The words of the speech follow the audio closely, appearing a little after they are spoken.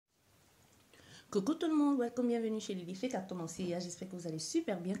Coucou tout le monde, welcome, bienvenue chez Lily. Carte commencé hier, j'espère que vous allez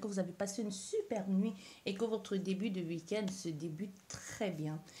super bien, que vous avez passé une super nuit et que votre début de week-end se débute très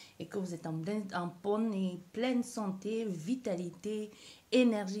bien et que vous êtes en bonne et pleine santé, vitalité,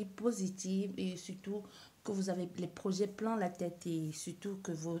 énergie positive et surtout que vous avez les projets plein la tête et surtout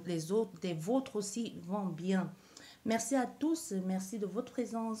que les vôtres aussi vont bien. Merci à tous, merci de votre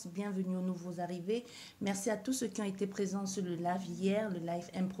présence, bienvenue aux nouveaux arrivés. Merci à tous ceux qui ont été présents sur le live hier, le live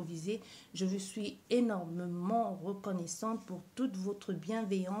improvisé. Je vous suis énormément reconnaissante pour toute votre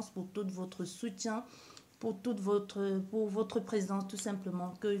bienveillance, pour tout votre soutien, pour votre présence tout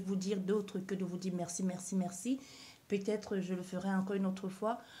simplement. Que vous dire d'autre que de vous dire merci, merci, merci. Peut-être je le ferai encore une autre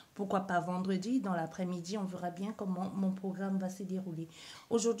fois. Pourquoi pas vendredi, dans l'après-midi, on verra bien comment mon programme va se dérouler.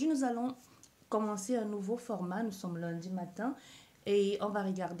 Aujourd'hui, nous allons commencer un nouveau format. Nous sommes lundi matin et on va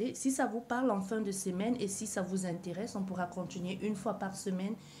regarder si ça vous parle en fin de semaine et si ça vous intéresse, on pourra continuer une fois par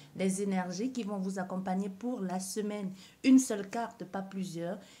semaine les énergies qui vont vous accompagner pour la semaine. Une seule carte, pas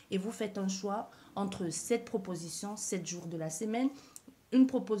plusieurs, et vous faites un choix entre 7 propositions, 7 jours de la semaine.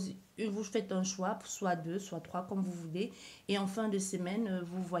 Vous faites un choix, soit 2, soit 3, comme vous voulez, et en fin de semaine,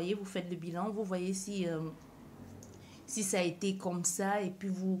 vous voyez, vous faites le bilan, vous voyez si ça a été comme ça, et puis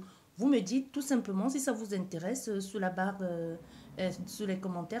vous me dites tout simplement si ça vous intéresse sous la barre, sous les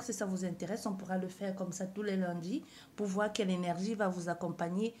commentaires, si ça vous intéresse, on pourra le faire comme ça tous les lundis pour voir quelle énergie va vous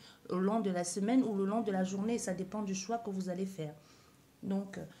accompagner au long de la semaine ou le long de la journée. Ça dépend du choix que vous allez faire.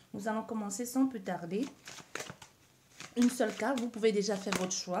 Donc, nous allons commencer sans plus tarder. Une seule carte, vous pouvez déjà faire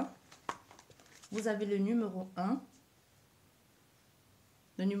votre choix. Vous avez le numéro 1.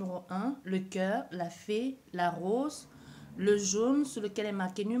 Le numéro 1, le cœur, la fée, la rose, le jaune sur lequel est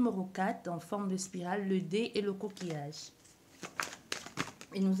marqué numéro 4 en forme de spirale, le dé et le coquillage.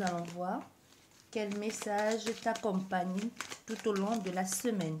 Et nous allons voir quel message t'accompagne tout au long de la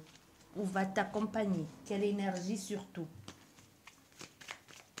semaine. Ou va t'accompagner. Quelle énergie surtout.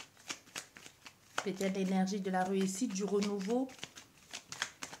 Peut-être l'énergie de la réussite, du renouveau,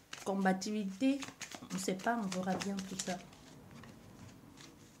 combativité. On ne sait pas, on verra bien tout ça.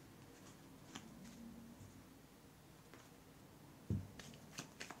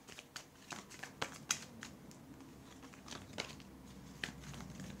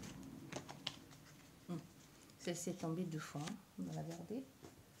 C'est tombé 2 fois, on va la garder.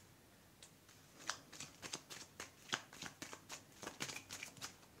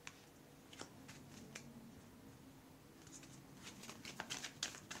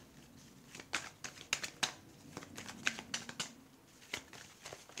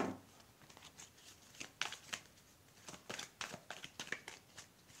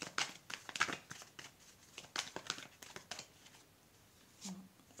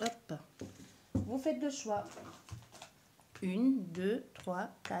 Hop, vous faites le choix. 1, 2, 3,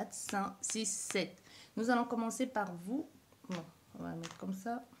 4, 5, 6, 7. Nous allons commencer par vous. Bon, on va mettre comme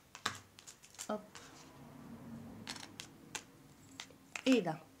ça. Hop. Et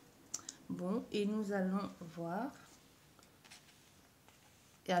là. Bon, et nous allons voir.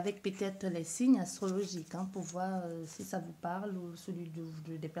 Et avec peut-être les signes astrologiques, hein, pour voir si ça vous parle ou celui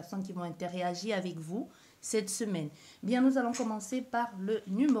des personnes qui vont interagir avec vous cette semaine. Bien, nous allons commencer par le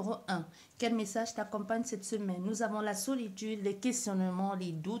numéro 1. Quel message t'accompagne cette semaine? Nous avons la solitude, les questionnements,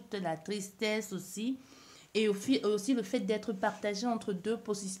 les doutes, la tristesse aussi. Et aussi le fait d'être partagé entre deux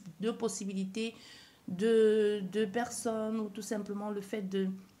possibilités de personnes, ou tout simplement le fait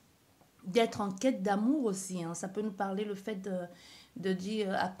d'être en quête d'amour aussi. Hein. Ça peut nous parler le fait de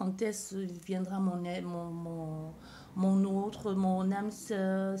dire à quand est-ce viendra mon autre, mon âme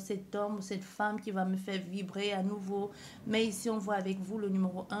sœur, cet homme ou cette femme qui va me faire vibrer à nouveau. Mais ici, on voit avec vous le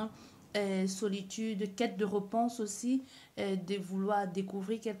numéro 1, solitude, quête de réponse aussi, de vouloir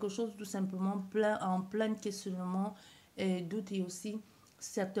découvrir quelque chose tout simplement en plein questionnement, doute et aussi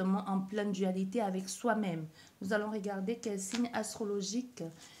certainement en pleine dualité avec soi-même. Nous allons regarder quel signe astrologique,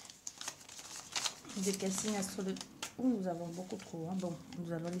 de quel signe astrologique. Nous avons beaucoup trop. Hein. Bon,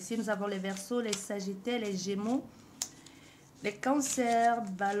 nous allons ici. Nous avons les Verseaux, les Sagittaires, les Gémeaux, les Cancers,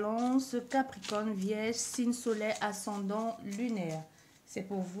 Balance, Capricorne, Vierge, signe solaire, ascendant, lunaire. C'est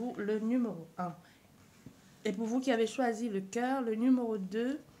pour vous le numéro 1. Et pour vous qui avez choisi le cœur, le numéro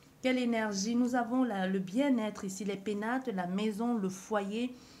 2, quelle énergie? Nous avons le bien-être ici, les pénates, la maison, le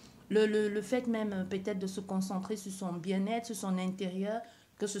foyer, le fait même peut-être de se concentrer sur son bien-être, sur son intérieur,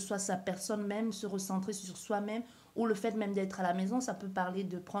 que ce soit sa personne même, se recentrer sur soi-même, ou le fait même d'être à la maison. Ça peut parler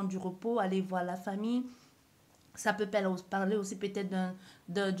de prendre du repos, aller voir la famille, Ça peut parler aussi peut-être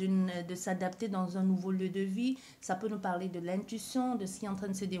de s'adapter dans un nouveau lieu de vie. Ça peut nous parler de l'intuition, de ce qui est en train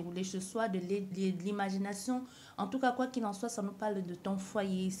de se dérouler chez soi, de l'imagination. En tout cas, quoi qu'il en soit, ça nous parle de ton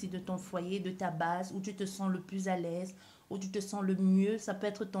foyer ici, de ton foyer, de ta base, où tu te sens le plus à l'aise, où tu te sens le mieux. Ça peut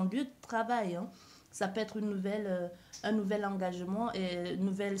être ton lieu de travail, hein. Ça peut être un nouvel engagement et une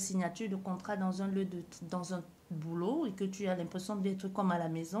nouvelle signature de contrat dans dans un boulot et que tu as l'impression d'être comme à la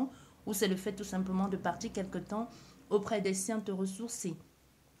maison, ou c'est le fait tout simplement de partir quelque temps auprès des siens te ressourcer.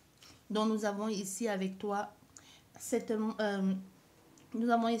 Donc nous avons ici avec toi nous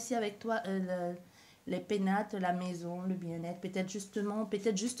avons ici avec toi les pénates, la maison, le bien-être, peut-être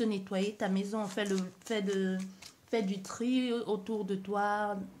juste nettoyer ta maison, fait du tri autour de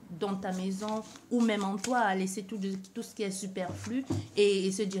toi, dans ta maison, ou même en toi, à laisser tout ce qui est superflu et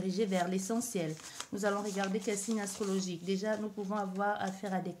se diriger vers l'essentiel. Nous allons regarder quel signe astrologique. Déjà, nous pouvons avoir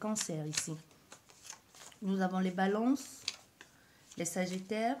affaire à des cancers ici. Nous avons les balances, les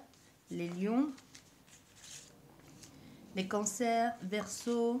sagittaires, les lions, les cancers,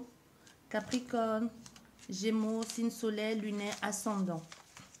 verseau, capricorne, gémeaux, signe soleil, lunaire, ascendant.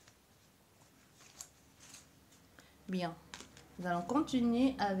 Bien, nous allons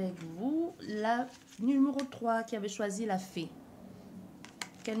continuer avec vous. La numéro 3 qui avait choisi la fée.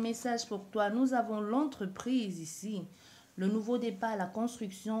 Quel message pour toi? Nous avons l'entreprise ici. Le nouveau départ, la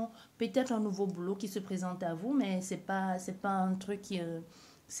construction, peut-être un nouveau boulot qui se présente à vous, mais c'est pas un truc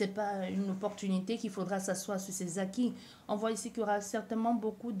c'est pas une opportunité qu'il faudra s'asseoir sur ses acquis. On voit ici qu'il y aura certainement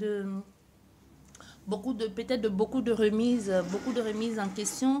beaucoup de remises en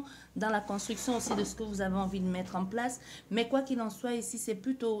question dans la construction aussi de ce que vous avez envie de mettre en place. Mais quoi qu'il en soit, ici, c'est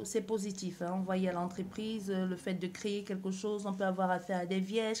positif. Hein. On voyait l'entreprise, le fait de créer quelque chose, on peut avoir affaire à des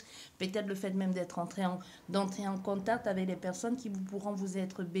vierges, peut-être le fait même d'entrer en contact avec des personnes qui pourront vous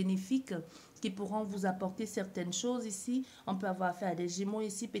être bénéfiques, qui pourront vous apporter certaines choses ici. On peut avoir affaire à des gémeaux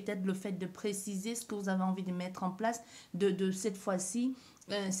ici, peut-être le fait de préciser ce que vous avez envie de mettre en place, de cette fois-ci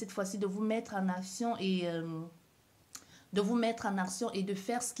de vous mettre en action et de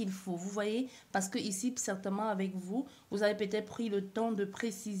faire ce qu'il faut. Vous voyez, parce que ici, certainement avec vous, vous avez peut-être pris le temps de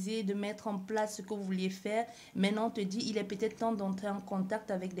préciser, de mettre en place ce que vous vouliez faire. Maintenant, on te dit, il est peut-être temps d'entrer en contact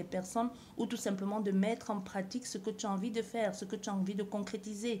avec des personnes ou tout simplement de mettre en pratique ce que tu as envie de faire, ce que tu as envie de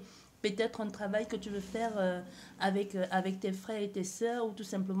concrétiser. Peut-être un travail que tu veux faire avec tes frères et tes sœurs, ou tout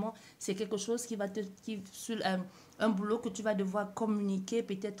simplement, c'est quelque chose qui va un boulot que tu vas devoir communiquer,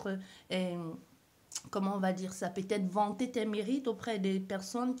 peut-être, comment on va dire ça, peut-être vanter tes mérites auprès des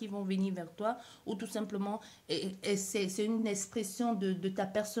personnes qui vont venir vers toi, ou tout simplement, c'est une expression de ta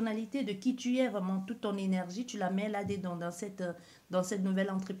personnalité, de qui tu es, vraiment, toute ton énergie, tu la mets là-dedans, dans cette nouvelle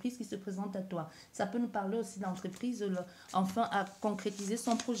entreprise qui se présente à toi. Ça peut nous parler aussi d'entreprise, enfin, à concrétiser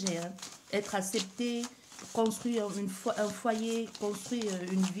son projet, hein. Être accepté, construire un foyer, construire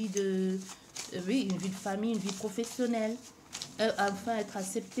une vie une vie de famille, une vie professionnelle, enfin être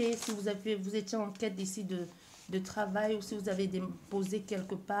accepté. Si vous étiez en quête ici de travail, ou si vous avez déposé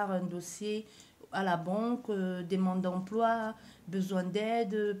quelque part un dossier à la banque, demande d'emploi, besoin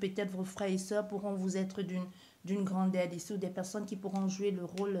d'aide, peut-être vos frères et sœurs pourront vous être d'une grande aide ici, ou des personnes qui pourront jouer le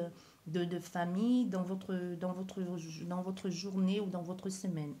rôle de famille dans votre journée ou dans votre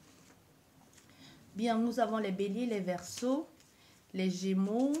semaine. Bien, nous avons les béliers, les verseaux, les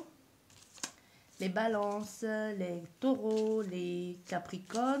gémeaux, les balances, les taureaux, les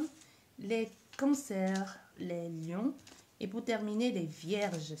capricornes, les cancers, les lions. Et pour terminer, les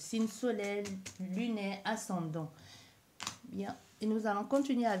vierges, signe soleil, lunaire, ascendant. Bien, et nous allons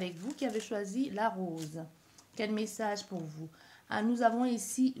continuer avec vous qui avez choisi la rose. Quel message pour vous? Ah, nous avons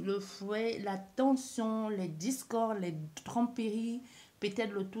ici le fouet, la tension, les discords, les tromperies,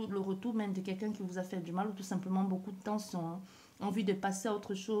 peut-être le retour même de quelqu'un qui vous a fait du mal, ou tout simplement beaucoup de tension, hein. Envie de passer à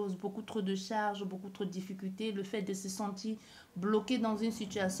autre chose, beaucoup trop de charges, beaucoup trop de difficultés, le fait de se sentir bloqué dans une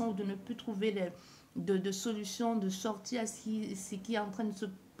situation ou de ne plus trouver de solution, de sortie à ce qui est en train de se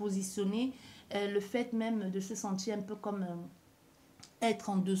positionner, le fait même de se sentir un peu comme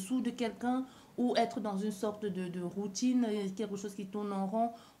être en dessous de quelqu'un, ou être dans une sorte de routine, quelque chose qui tourne en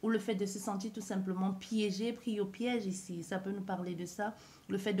rond, ou le fait de se sentir tout simplement piégé, pris au piège ici. Ça peut nous parler de ça,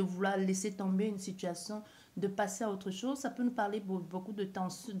 le fait de vouloir laisser tomber une situation, de passer à autre chose. Ça peut nous parler beaucoup de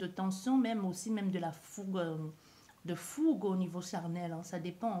tension, même aussi même de la fougue au niveau charnel, hein. Ça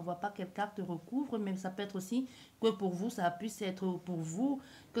dépend, on ne voit pas quelle carte recouvre, mais ça peut être aussi que pour vous, ça puisse être pour vous,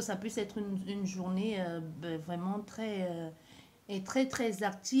 que ça puisse être une journée vraiment très très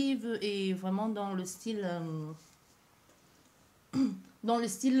active, et vraiment dans le style dans le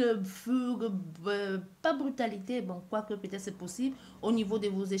style pas brutalité, bon, quoique peut-être c'est possible, au niveau de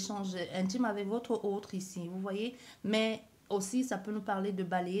vos échanges intimes avec votre autre ici, vous voyez. Mais aussi, ça peut nous parler de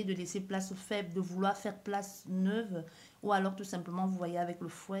balayer, de laisser place aux faibles, de vouloir faire place neuve, ou alors tout simplement, vous voyez, avec le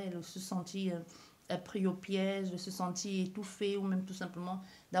fouet, se sentir pris au piège, de se sentir étouffé, ou même tout simplement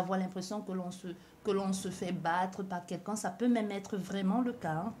d'avoir l'impression que l'on se fait battre par quelqu'un. Ça peut même être vraiment le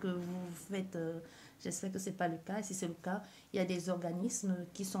cas, hein, que vous faites... j'espère que ce n'est pas le cas. Et si c'est le cas, il y a des organismes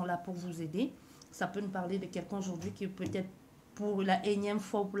qui sont là pour vous aider. Ça peut nous parler de quelqu'un aujourd'hui qui peut-être pour la énième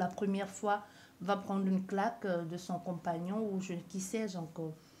fois ou pour la première fois va prendre une claque de son compagnon ou qui sais-je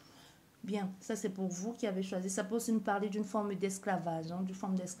encore. Bien, ça c'est pour vous qui avez choisi. Ça peut aussi nous parler d'une forme d'esclavage, hein, d'une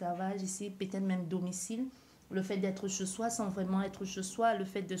forme d'esclavage ici, peut-être même domicile. Le fait d'être chez soi sans vraiment être chez soi, le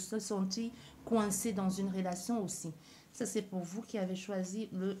fait de se sentir coincé dans une relation aussi. Ça c'est pour vous qui avez choisi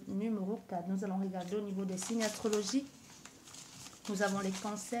le numéro 4. Nous allons regarder au niveau des signes astrologiques. Nous avons les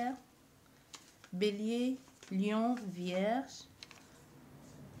cancers, bélier, lion, vierge,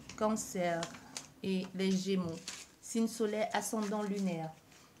 cancer et les gémeaux. Signe solaire, ascendant lunaire.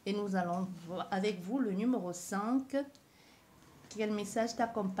 Et nous allons voir avec vous le numéro 5. Quel message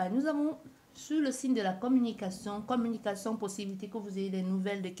t'accompagne? Nous avons sur le signe de la communication, possibilité que vous ayez des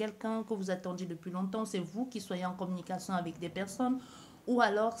nouvelles de quelqu'un que vous attendiez depuis longtemps. C'est vous qui soyez en communication avec des personnes. Ou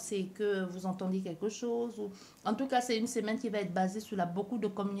alors c'est que vous entendez quelque chose. Ou... En tout cas, c'est une semaine qui va être basée sur beaucoup de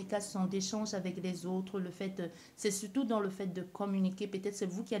communication, d'échange avec les autres. C'est surtout dans le fait de communiquer. Peut-être c'est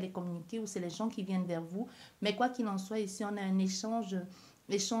vous qui allez communiquer ou c'est les gens qui viennent vers vous. Mais quoi qu'il en soit, ici on a un échange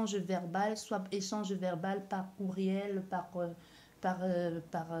verbal, soit échange verbal par courriel, par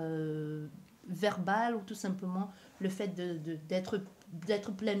verbal, ou tout simplement le fait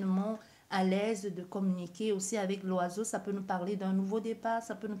d'être pleinement à l'aise de communiquer aussi avec l'oiseau. Ça peut nous parler d'un nouveau départ,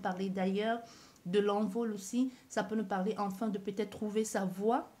 ça peut nous parler d'ailleurs de l'envol aussi, ça peut nous parler enfin de peut-être trouver sa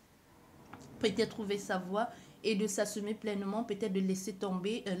voie, et de s'assumer pleinement, peut-être de laisser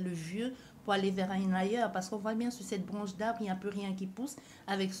tomber le vieux pour aller vers un ailleurs, parce qu'on voit bien sur cette branche d'arbre, il n'y a plus rien qui pousse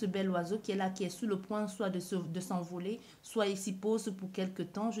avec ce bel oiseau qui est là, qui est sur le point soit de s'envoler, soit il s'y pose pour quelque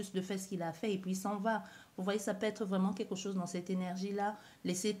temps, juste de faire ce qu'il a fait et puis il s'en va. Vous voyez, ça peut être vraiment quelque chose dans cette énergie-là,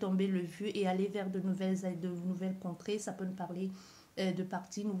 laisser tomber le vieux et aller vers de nouvelles contrées. Ça peut nous parler de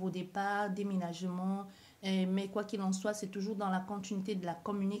partie, nouveau départ, déménagement, mais quoi qu'il en soit, c'est toujours dans la continuité de la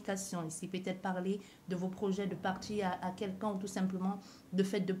communication. Ici, peut-être parler de vos projets de partir à quelqu'un ou tout simplement de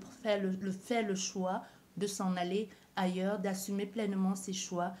faire le choix de s'en aller ailleurs, d'assumer pleinement ses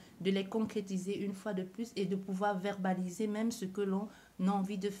choix, de les concrétiser une fois de plus et de pouvoir verbaliser même ce que l'on a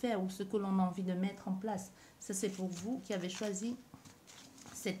envie de faire ou ce que l'on a envie de mettre en place. Ça, c'est pour vous qui avez choisi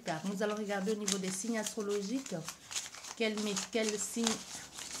cette carte. Nous allons regarder au niveau des signes astrologiques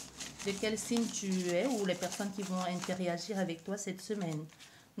de quel signe tu es ou les personnes qui vont interagir avec toi cette semaine.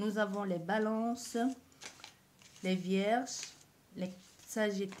 Nous avons les balances, les vierges, les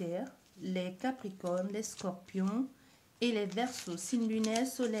sagittaires, les capricornes, les scorpions et les verseaux, signe lunaire,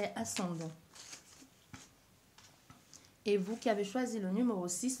 soleil, ascendant. Et vous qui avez choisi le numéro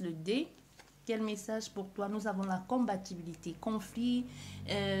 6, le D, quel message pour toi? Nous avons la combativité, conflit,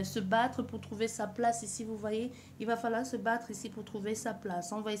 se battre pour trouver sa place. Ici, vous voyez, il va falloir se battre ici pour trouver sa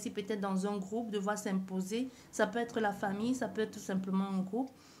place. On voit ici peut-être dans un groupe devoir s'imposer. Ça peut être la famille, ça peut être tout simplement un groupe.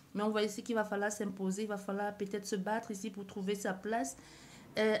 Mais on voit ici qu'il va falloir s'imposer, il va falloir peut-être se battre ici pour trouver sa place.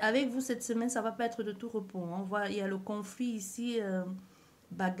 Avec vous cette semaine, ça ne va pas être de tout repos. On voit, il y a le conflit ici,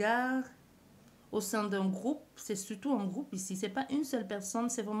 bagarre au sein d'un groupe. C'est surtout un groupe ici. Ce n'est pas une seule personne,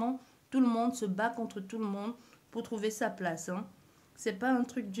 c'est vraiment tout le monde se bat contre tout le monde pour trouver sa place. Hein. Ce n'est pas un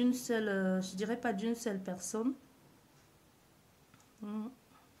truc d'une seule, je dirais pas d'une seule personne.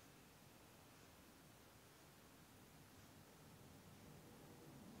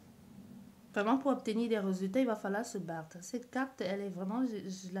 Vraiment, pour obtenir des résultats, il va falloir se battre. Cette carte, elle est vraiment,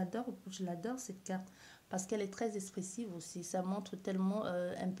 je l'adore cette carte, parce qu'elle est très expressive aussi. Ça montre tellement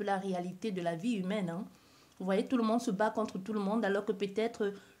un peu la réalité de la vie humaine. Hein. Vous voyez, tout le monde se bat contre tout le monde, alors que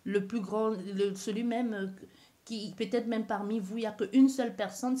peut-être le plus grand, celui même, qui peut-être même parmi vous, il n'y a qu'une seule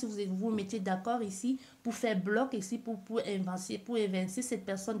personne, si vous mettez d'accord ici, pour faire bloc ici, pour évincer cette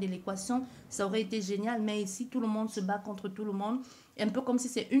personne de l'équation, ça aurait été génial. Mais ici, tout le monde se bat contre tout le monde. Un peu comme si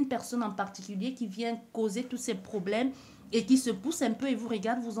c'est une personne en particulier qui vient causer tous ces problèmes et qui se pousse un peu et vous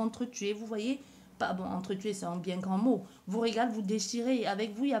regarde vous entretuer. Vous voyez, pas bon, entretuer, c'est un bien grand mot. Vous regarde vous déchirer.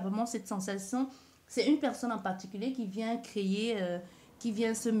 Avec vous, il y a vraiment cette sensation. C'est une personne en particulier qui vient créer, qui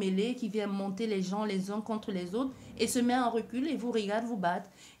vient se mêler, qui vient monter les gens les uns contre les autres et se met en recul et vous regarde vous battre.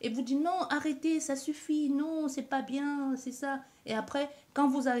 Et vous dit non, arrêtez, ça suffit, non, c'est pas bien, c'est ça. Et après, Quand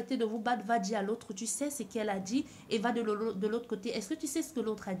vous arrêtez de vous battre, va dire à l'autre, tu sais ce qu'elle a dit et va de l'autre côté. Est-ce que tu sais ce que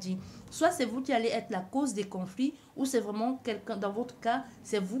l'autre a dit? Soit c'est vous qui allez être la cause des conflits ou c'est vraiment quelqu'un, dans votre cas,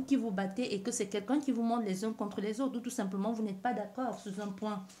 c'est vous qui vous battez et que c'est quelqu'un qui vous monte les uns contre les autres ou tout simplement vous n'êtes pas d'accord sur un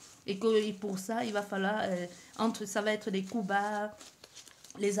point. Et que pour ça, il va falloir, ça va être des coups bas,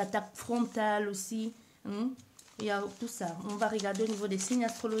 les attaques frontales aussi. Il y a tout ça. On va regarder au niveau des signes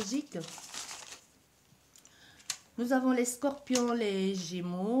astrologiques. Nous avons les scorpions, les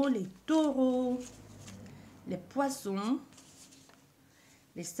gémeaux, les taureaux, les poissons,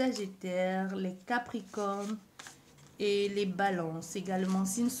 les sagittaires, les capricornes et les balances. Également,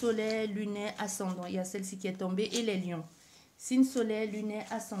 signe solaire, lunaire, ascendant. Il y a celle-ci qui est tombée et les lions. Signe solaire, lunaire,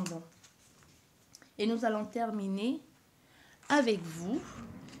 ascendant. Et nous allons terminer avec vous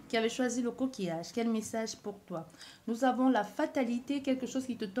qui avez choisi le coquillage. Quel message pour toi? Nous avons la fatalité, quelque chose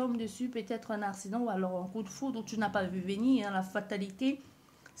qui te tombe dessus, peut-être un accident ou alors un coup de foudre où tu n'as pas vu venir. Hein. La fatalité,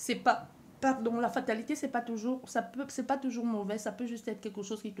 c'est pas... Pardon, la fatalité, c'est pas toujours... C'est pas toujours mauvais. Ça peut juste être quelque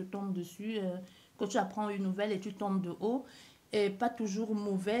chose qui te tombe dessus. Quand tu apprends une nouvelle et tu tombes de haut. Et pas toujours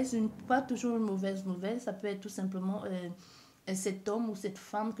mauvaise. Pas toujours une mauvaise nouvelle. Ça peut être tout simplement... cet homme ou cette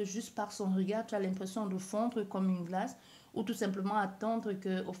femme que juste par son regard, tu as l'impression de fondre comme une glace ou tout simplement attendre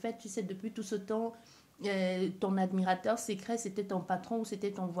que, au fait, tu sais, depuis tout ce temps, ton admirateur secret, c'était ton patron ou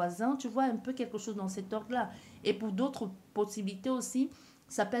c'était ton voisin. Tu vois un peu quelque chose dans cet ordre-là. Et pour d'autres possibilités aussi,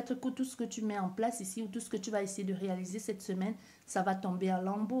 ça peut être que tout ce que tu mets en place ici ou tout ce que tu vas essayer de réaliser cette semaine, ça va tomber à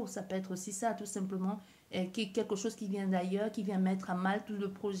lambeaux. Ça peut être aussi ça, tout simplement, quelque chose qui vient d'ailleurs, qui vient mettre à mal tout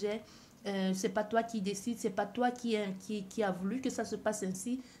le projet. C'est pas toi qui décide, c'est pas toi qui a voulu que ça se passe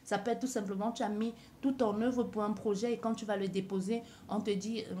ainsi. Ça peut être tout simplement, tu as mis tout en œuvre pour un projet et quand tu vas le déposer, on te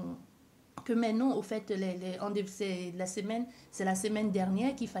dit que mais non, au fait, c'est la semaine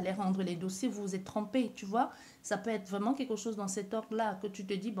dernière qu'il fallait rendre les dossiers, vous vous êtes trompé, tu vois. Ça peut être vraiment quelque chose dans cet ordre-là que tu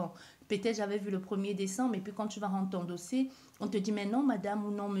te dis, bon, peut-être j'avais vu le 1er décembre et puis quand tu vas rendre ton dossier, on te dit, mais non, madame ou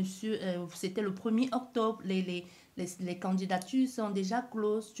non, monsieur, c'était le 1er octobre, les candidatures sont déjà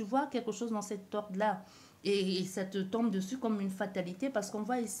closes, tu vois, quelque chose dans cet ordre-là. Et ça te tombe dessus comme une fatalité parce qu'on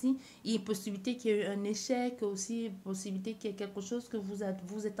voit ici, il y a une possibilité qu'il y ait un échec, aussi une possibilité qu'il y ait quelque chose que vous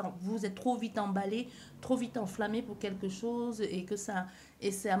êtes trop vite emballé, trop vite enflammé pour quelque chose et que ça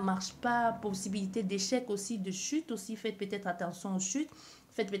marche pas, possibilité d'échec aussi, de chute aussi, faites peut-être attention aux chutes,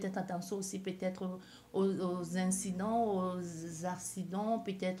 faites peut-être attention aussi peut-être aux incidents, aux accidents,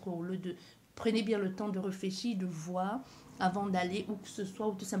 peut-être au lieu de... Prenez bien le temps de réfléchir, de voir avant d'aller où que ce soit,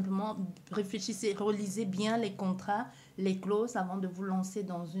 ou tout simplement réfléchissez, relisez bien les contrats, les clauses avant de vous lancer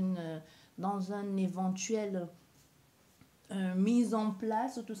dans un éventuel mise en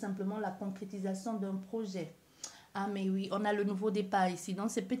place ou tout simplement la concrétisation d'un projet. Ah mais oui, on a le nouveau départ ici.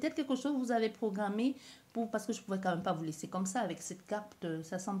 Donc c'est peut-être quelque chose que vous avez programmé parce que je ne pouvais quand même pas vous laisser comme ça avec cette carte.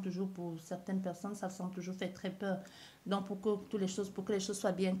 Ça semble toujours, pour certaines personnes, ça semble toujours faire très peur. Donc pour que les choses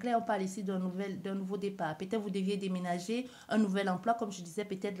soient bien claires, on parle ici d'un nouveau départ. Peut-être vous deviez déménager, un nouvel emploi, comme je disais,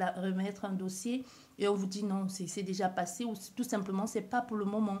 peut-être remettre un dossier et on vous dit non, c'est déjà passé ou tout simplement c'est pas pour le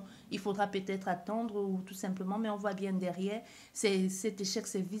moment. Il faudra peut-être attendre ou tout simplement, mais on voit bien derrière, cet échec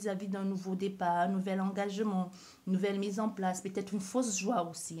c'est vis-à-vis d'un nouveau départ, un nouvel engagement, une nouvelle mise en place, peut-être une fausse joie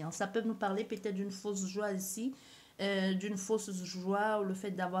aussi. Hein. Ça peut nous parler peut-être d'une fausse joie ici. D'une fausse joie ou le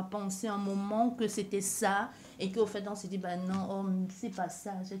fait d'avoir pensé un moment que c'était ça et qu'au fait on s'est dit ben non, oh, c'est pas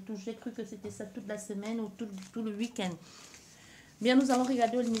ça, j'ai cru que c'était ça toute la semaine ou tout le week-end. Bien, nous allons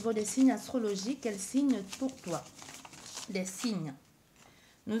regarder au niveau des signes astrologiques. Quels signes pour toi? Les signes.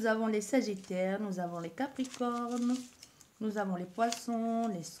 Nous avons les sagittaires, nous avons les capricornes, nous avons les poissons,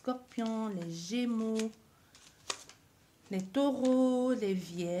 les scorpions, les gémeaux, les taureaux, les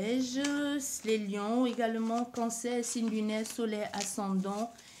vierges, les lions, également cancer, signe lunaire, solaire,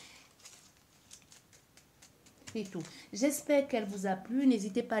 ascendant et tout. J'espère qu'elle vous a plu.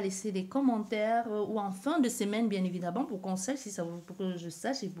 N'hésitez pas à laisser des commentaires ou en fin de semaine, bien évidemment, pour qu'on sache, pour que je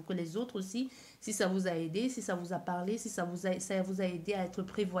sache et pour que les autres aussi, si ça vous a aidé, si ça vous a parlé, si ça vous a aidé à être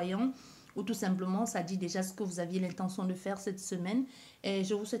prévoyant ou tout simplement, ça dit déjà ce que vous aviez l'intention de faire cette semaine. Et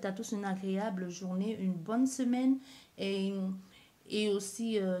je vous souhaite à tous une agréable journée, une bonne semaine et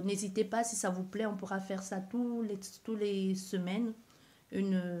aussi, n'hésitez pas, si ça vous plaît, on pourra faire ça tous les semaines.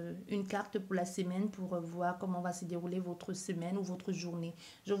 Une carte pour la semaine pour voir comment va se dérouler votre semaine ou votre journée.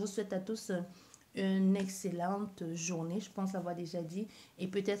 Je vous souhaite à tous une excellente journée, je pense avoir déjà dit, et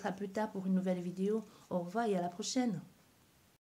peut-être à plus tard pour une nouvelle vidéo. Au revoir et à la prochaine.